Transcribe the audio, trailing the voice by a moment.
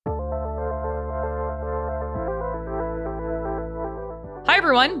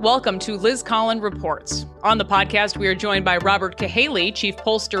everyone. Welcome to Liz Collin Reports. On the podcast, we are joined by Robert Cahaly, chief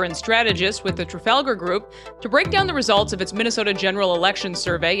pollster and strategist with the Trafalgar Group, to break down the results of its Minnesota general election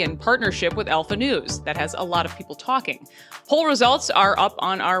survey in partnership with Alpha News. That has a lot of people talking. Poll results are up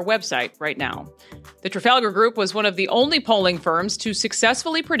on our website right now. The Trafalgar Group was one of the only polling firms to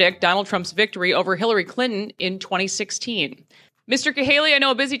successfully predict Donald Trump's victory over Hillary Clinton in 2016. Mr. Cahaly, I know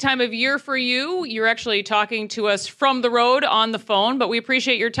a busy time of year for you. You're actually talking to us from the road on the phone, but we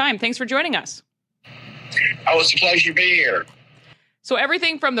appreciate your time. Thanks for joining us. Oh, it's a pleasure to be here. So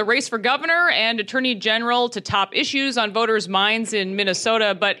everything from the race for governor and attorney general to top issues on voters' minds in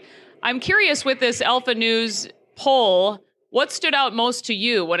Minnesota. But I'm curious, with this Alpha News poll, what stood out most to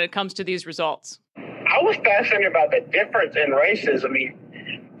you when it comes to these results? I was fascinated about the difference in races. I mean,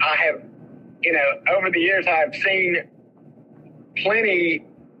 I have, over the years, I've seen plenty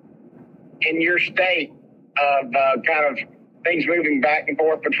in your state of kind of things moving back and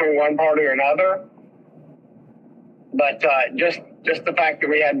forth between one party or another. But just the fact that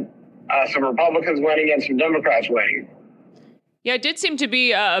we had some Republicans winning and some Democrats winning. Yeah, it did seem to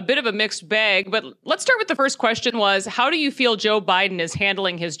be a bit of a mixed bag. But let's start with the first question was, how do you feel Joe Biden is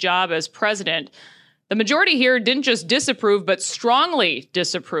handling his job as president? The majority here didn't just disapprove, but strongly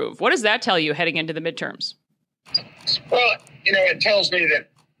disapprove. What does that tell you heading into the midterms? Well, it tells me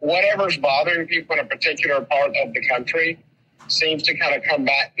that whatever's bothering people in a particular part of the country seems to kind of come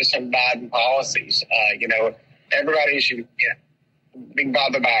back to some Biden policies. Everybody's being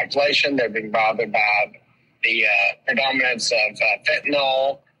bothered by inflation. They're being bothered by the predominance of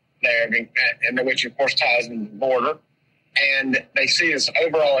fentanyl, which of course ties into the border. And they see this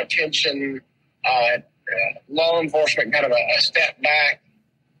overall attention, law enforcement kind of a step back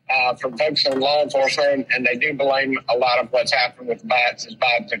from folks in law enforcement, and they do blame a lot of what's happened with Biden since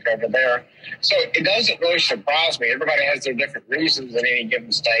Biden took over there. So it doesn't really surprise me. Everybody has their different reasons in any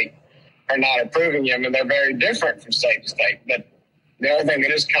given state for not approving him, and they're very different from state to state. But the only thing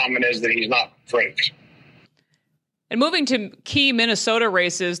that is common is that he's not approved. And moving to key Minnesota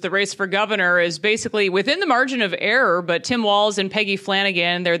races, the race for governor is basically within the margin of error, but Tim Walz and Peggy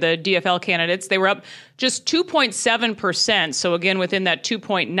Flanagan, they're the DFL candidates, they were up just 2.7%. So again, within that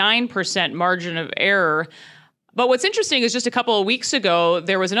 2.9% margin of error. But what's interesting is just a couple of weeks ago,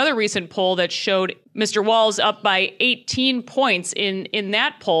 there was another recent poll that showed Mr. Walz up by 18 points in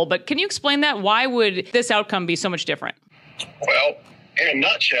that poll. But can you explain that? Why would this outcome be so much different? Well, in a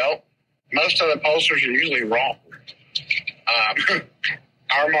nutshell, most of the pollsters are usually wrong.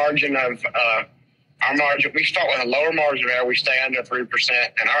 Our margin, we start with a lower margin of error. We stay under 3%,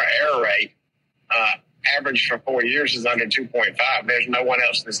 and our error rate, average for 4 years, is under 2.5. There's no one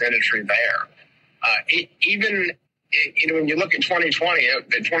else in this industry there. When you look at 2020,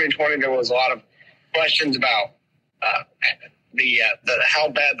 there was a lot of questions about how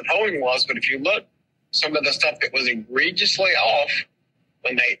bad the polling was. But if you look, some of the stuff that was egregiously off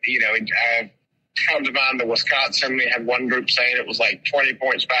when they, comes to mind the Wisconsin, we had one group saying it was like 20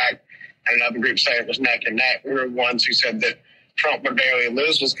 points back and another group saying it was neck and neck. We were the ones who said that Trump would barely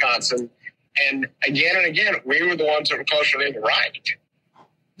lose Wisconsin. And again, we were the ones that were closer to being right.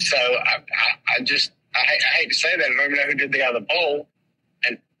 So I hate to say that. I don't even know who did the other poll.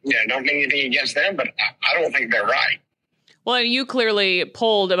 And, don't mean anything against them, but I don't think they're right. Well, you clearly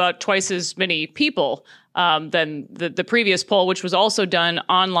polled about twice as many people than the previous poll, which was also done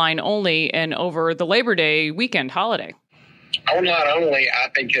online only and over the Labor Day weekend holiday. Online only, I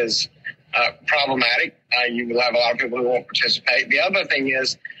think, is problematic. You will have a lot of people who won't participate. The other thing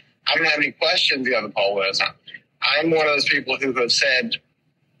is, I don't have any questions the other poll is. I'm one of those people who have said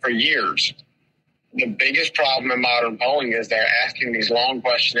for years, the biggest problem in modern polling is they're asking these long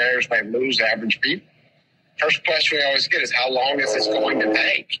questionnaires. They lose average people. First question we always get is, how long is this going to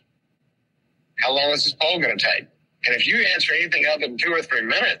take? How long is this poll going to take? And if you answer anything other than 2 or 3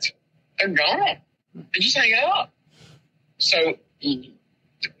 minutes, they're gone. They just hang up. So when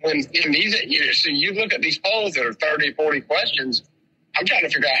in these, so you look at these polls that are 30, 40 questions, I'm trying to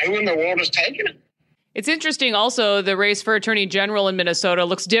figure out who in the world is taking it. It's interesting also, the race for attorney general in Minnesota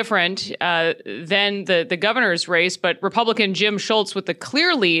looks different than the governor's race, but Republican Jim Schultz with the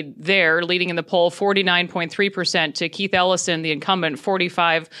clear lead there, leading in the poll 49.3% to Keith Ellison, the incumbent,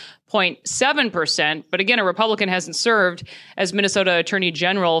 45.7%. But again, a Republican hasn't served as Minnesota attorney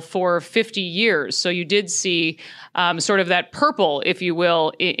general for 50 years. So you did see sort of that purple, if you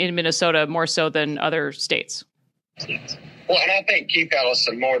will, in Minnesota more so than other states. Well, and I think Keith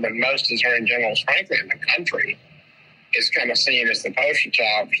Ellison, more than most attorney generals, frankly, in the country, is kind of seen as the poster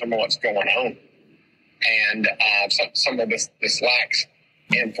child for some of what's going on. And some of this lax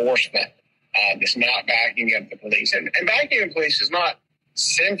enforcement, this not backing of the police. And backing of the police is not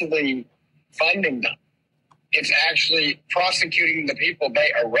simply funding them. It's actually prosecuting the people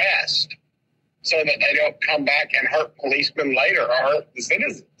they arrest so that they don't come back and hurt policemen later or hurt the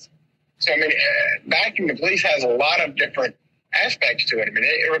citizens. So, I mean, backing the police has a lot of different aspects to it. I mean,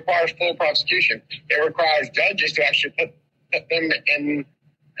 it requires full prosecution. It requires judges to actually put them in,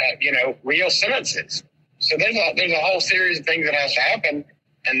 real sentences. So there's a whole series of things that has to happen.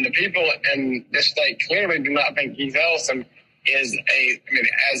 And the people in this state clearly do not think Keith Ellison is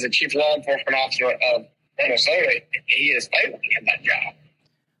as the chief law enforcement officer of Minnesota, he is failing in that job.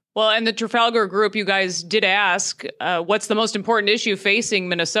 Well, and the Trafalgar Group, you guys did ask, what's the most important issue facing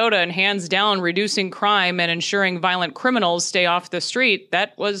Minnesota? And hands down, reducing crime and ensuring violent criminals stay off the street.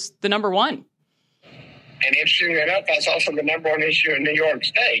 That was the number one. And interestingly enough, that's also the number one issue in New York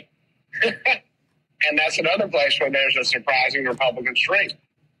State. And that's another place where there's a surprising Republican strength.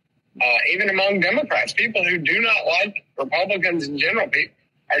 Even among Democrats, people who do not like Republicans in general,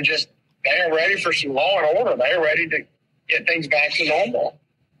 they are ready for some law and order. They are ready to get things back to normal.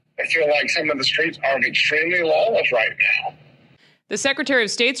 I feel like some of the streets are extremely lawless right now. The Secretary of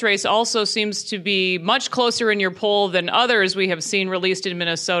State's race also seems to be much closer in your poll than others we have seen released in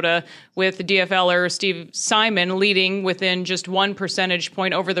Minnesota, with DFLer Steve Simon leading within just 1 percentage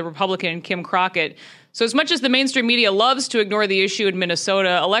point over the Republican Kim Crockett. So as much as the mainstream media loves to ignore the issue in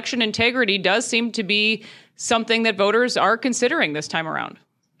Minnesota, election integrity does seem to be something that voters are considering this time around.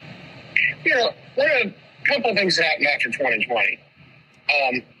 There are a couple of things that happened after 2020.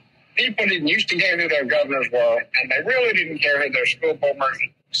 People didn't used to care who their governors were, and they really didn't care who their school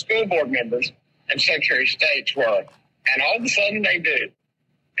board members and Secretary of States were. And all of a sudden they do.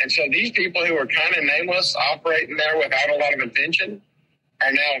 And so these people who were kind of nameless, operating there without a lot of attention,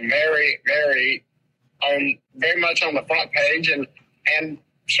 are now very, very much on the front page, and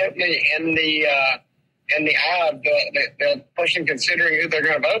certainly in the eye of the person considering who they're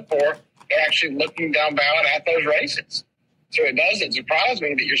going to vote for. They're actually looking down ballot at those races. So it doesn't surprise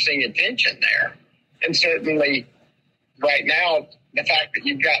me that you're seeing attention there. And certainly right now, the fact that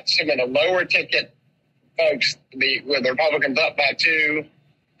you've got some of the lower ticket folks with the Republicans up by 2,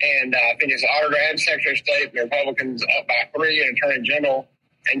 and I think it's Auditor and Secretary of State, and the Republicans up by 3, and Attorney General,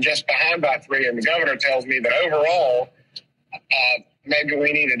 and just behind by 3, and the governor tells me that overall, maybe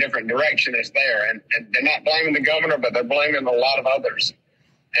we need a different direction is there. And they're not blaming the governor, but they're blaming a lot of others.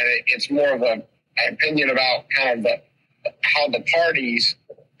 And it's more of an opinion about kind of how the parties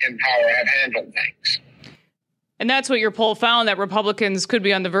in power have handled things. And that's what your poll found, that Republicans could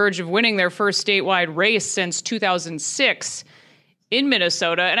be on the verge of winning their first statewide race since 2006 in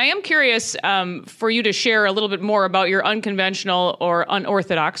Minnesota. And I am curious for you to share a little bit more about your unconventional or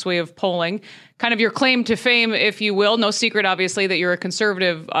unorthodox way of polling, kind of your claim to fame, if you will. No secret, obviously, that you're a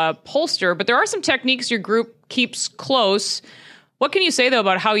conservative pollster, but there are some techniques your group keeps close. What can you say, though,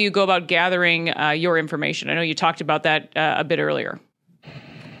 about how you go about gathering your information? I know you talked about that a bit earlier.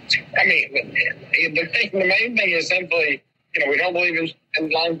 I mean, the main thing is simply, we don't believe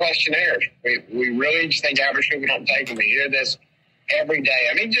in long questionnaires. We really just think average people don't take them. We hear this every day.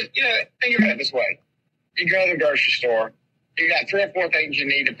 I mean, just, think about it this way. You go to the grocery store, you got 3 or 4 things you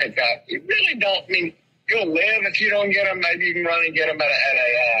need to pick up. You really don't, you'll live if you don't get them. Maybe you can run and get them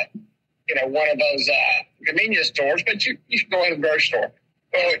at one of those convenience stores, but you can go in the grocery store.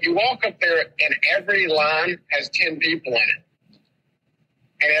 Well, you walk up there and every line has 10 people in it.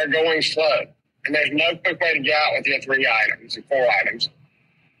 And they're going slow. And there's no quick way to get out with your 3 items or 4 items.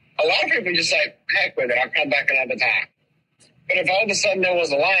 A lot of people just say, heck with it, I'll come back another time. But if all of a sudden there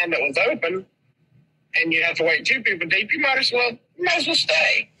was a line that was open and you have to wait 2 people deep, you might as well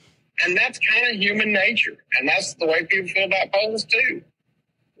stay. And that's kind of human nature. And that's the way people feel about polls too.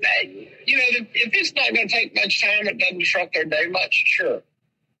 If it's not going to take much time, it doesn't disrupt their day much, sure.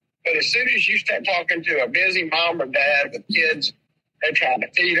 But as soon as you start talking to a busy mom or dad with kids, they're trying to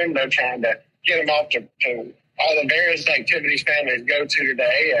feed them, they're trying to get them off to all the various activities families go to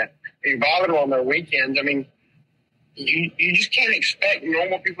today, be bothered on their weekends. I mean, you just can't expect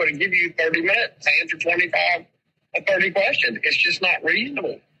normal people to give you 30 minutes to answer 25 or 30 questions. It's just not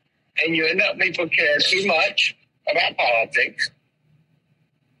reasonable. And you end up people care too much about politics,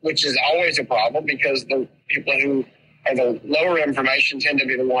 which is always a problem because the people who are the lower information tend to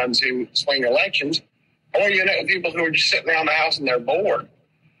be the ones who swing elections. Or you know, people who are just sitting around the house and they're bored.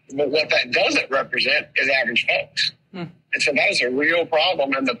 But what that doesn't represent is average folks. And so that is a real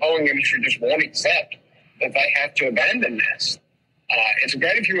problem, and the polling industry just won't accept that they have to abandon this. It's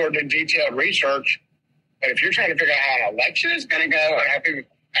great if you were to do detailed research, but if you're trying to figure out how an election is going to go and how people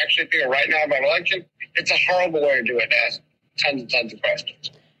actually feel right now about an election, it's a horrible way to do it. To ask tons and tons of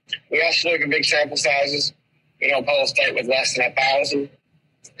questions. We also look at big sample sizes. We don't poll a state with less than 1,000.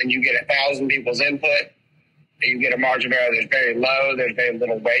 and you get 1,000 people's input, and you get a margin of error that's very low, there's very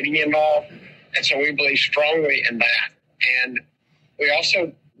little weighting involved. And so we believe strongly in that. And we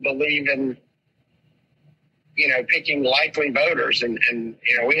also believe in, picking likely voters. And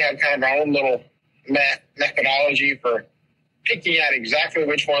we have kind of our own little methodology for picking out exactly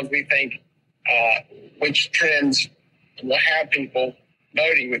which ones we think, which trends will have people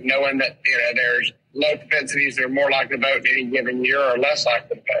voting, with knowing that, there's low propensities, they're more likely to vote in any given year or less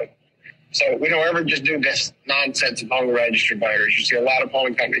likely to vote. So we don't ever just do this nonsense among registered voters. You see a lot of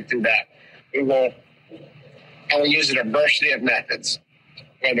polling companies do that. We use a diversity of methods,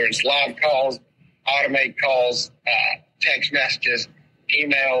 whether it's live calls, automate calls, text messages,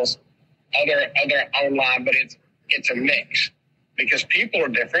 emails, other online, but it's a mix because people are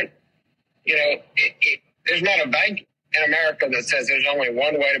different. There's not a bank in America that says there's only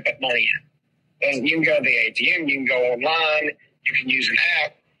one way to put money in. You can go to the ATM, you can go online, you can use an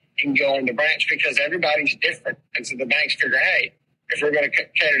app, you can go in the branch because everybody's different. And so the banks figure, hey, if we're going to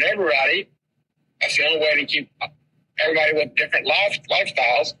cater to everybody, that's the only way to keep everybody with different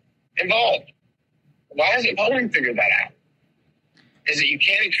lifestyles involved. Why hasn't polling figured that out? Is that you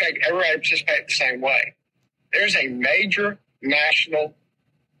can't expect everybody to participate the same way. There's a major national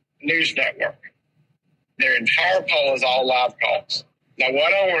news network. Their entire poll is all live calls. Now,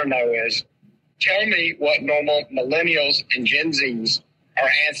 what I want to know is, tell me what normal millennials and Gen Zs are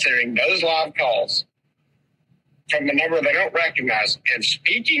answering those live calls from a number they don't recognize and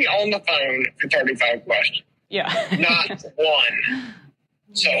speaking on the phone for 35 questions. Yeah. Not one.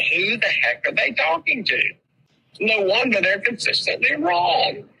 So who the heck are they talking to? No wonder they're consistently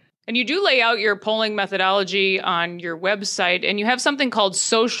wrong. And you do lay out your polling methodology on your website, and you have something called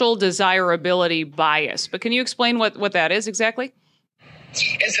social desirability bias. But can you explain what that is exactly?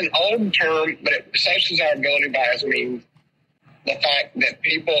 It's an old term, but social desirability bias means the fact that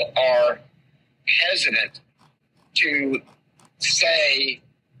people are hesitant to say,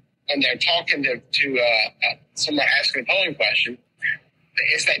 when they're talking to someone asking a polling question,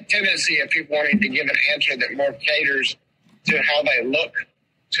 it's that tendency of people wanting to give an answer that more caters to how they look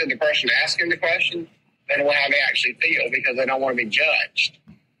to the person asking the question than how they actually feel, because they don't want to be judged.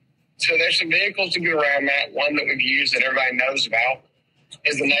 So there's some vehicles to get around that. One that we've used that everybody knows about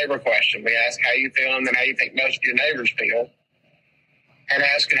is the neighbor question. We ask how you feel and then how you think most of your neighbors feel. And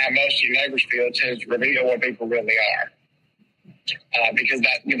asking how most of your neighbors feel tends to reveal what people really are. Because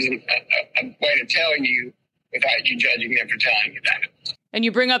that gives them a way to tell you without you judging them for telling you that. And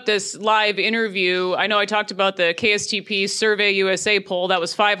you bring up this live interview. I know I talked about the KSTP Survey USA poll. That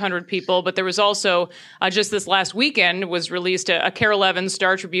was 500 people. But there was also, just this last weekend, was released a KARE 11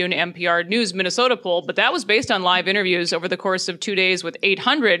 Star Tribune NPR News Minnesota poll. But that was based on live interviews over the course of 2 days with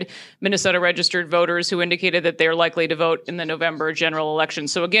 800 Minnesota registered voters who indicated that they're likely to vote in the November general election.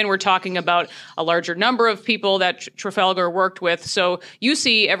 So again, we're talking about a larger number of people that Trafalgar worked with. So you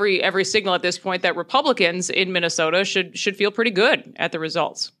see every signal at this point that Republicans in Minnesota should feel pretty good at the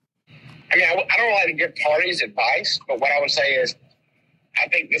results. I mean, I don't like to give parties advice, but what I would say is I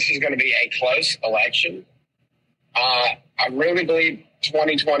think this is going to be a close election. I really believe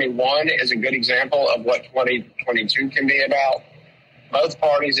 2021 is a good example of what 2022 can be about. Both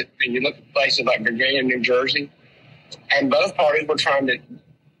parties, and you look at places like Virginia and New Jersey, and both parties were trying to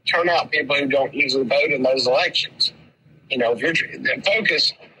turn out people who don't usually vote in those elections. If the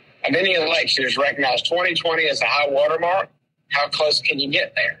focus of any election is recognize 2020 as a high watermark, how close can you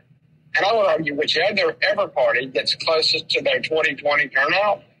get there? And I would argue whichever party gets closest to their 2020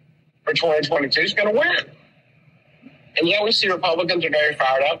 turnout for 2022 is going to win. And yeah, we see Republicans are very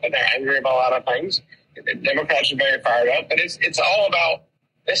fired up and they're angry about a lot of things. The Democrats are very fired up, but it's all about,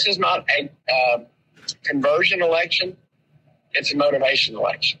 this is not a conversion election. It's a motivation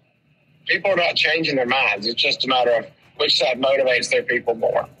election. People are not changing their minds. It's just a matter of which side motivates their people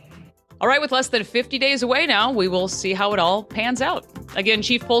more. All right, with less than 50 days away now, we will see how it all pans out. Again,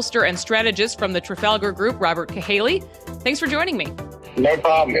 Chief Pollster and Strategist from the Trafalgar Group, Robert Cahaly, thanks for joining me. No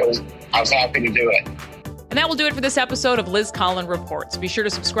problem. I was happy to do it. And that will do it for this episode of Liz Collin Reports. Be sure to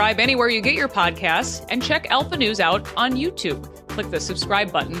subscribe anywhere you get your podcasts and check Alpha News out on YouTube. Click the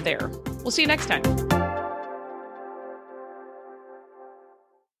subscribe button there. We'll see you next time.